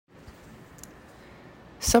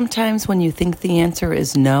Sometimes when you think the answer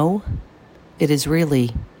is no, it is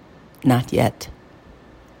really not yet.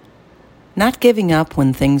 Not giving up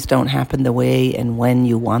when things don't happen the way and when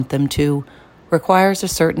you want them to requires a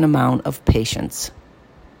certain amount of patience.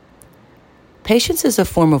 Patience is a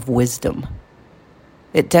form of wisdom.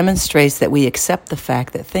 It demonstrates that we accept the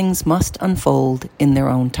fact that things must unfold in their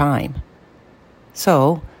own time.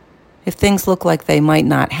 So, if things look like they might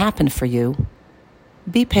not happen for you,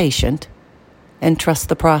 be patient and trust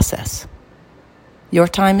the process. Your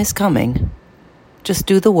time is coming. Just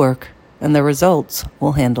do the work and the results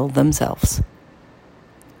will handle themselves.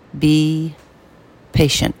 Be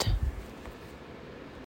patient.